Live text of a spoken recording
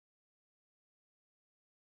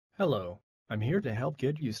Hello, I'm here to help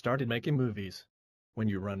get you started making movies. When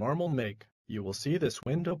you run NAWMAL, you will see this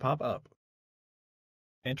window pop up.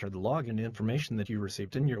 Enter the login information that you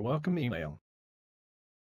received in your welcome email.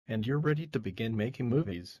 And you're ready to begin making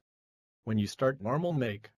movies. When you start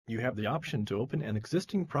NAWMAL, you have the option to open an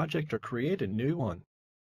existing project or create a new one.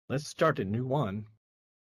 Let's start a new one.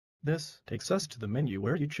 This takes us to the menu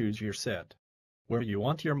where you choose your set, where you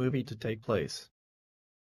want your movie to take place.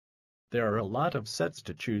 There are a lot of sets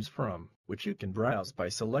to choose from, which you can browse by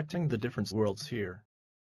selecting the different worlds here.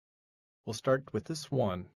 We'll start with this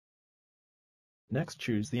one. Next,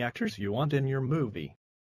 choose the actors you want in your movie.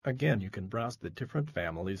 Again, you can browse the different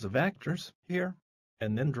families of actors here,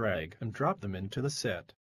 and then drag and drop them into the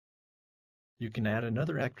set. You can add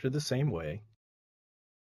another actor the same way.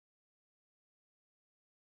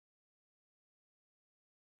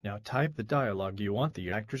 Now type the dialogue you want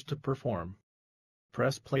the actors to perform.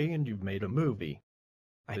 Press play and you've made a movie.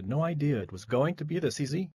 I had no idea it was going to be this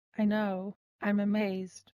easy. I know. I'm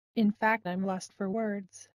amazed. In fact, I'm lost for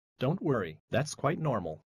words. Don't worry, that's quite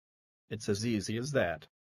normal. It's as easy as that.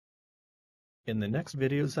 In the next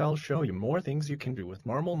videos I'll show you more things you can do with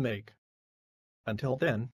NAWMAL. Until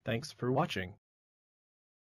then, thanks for watching.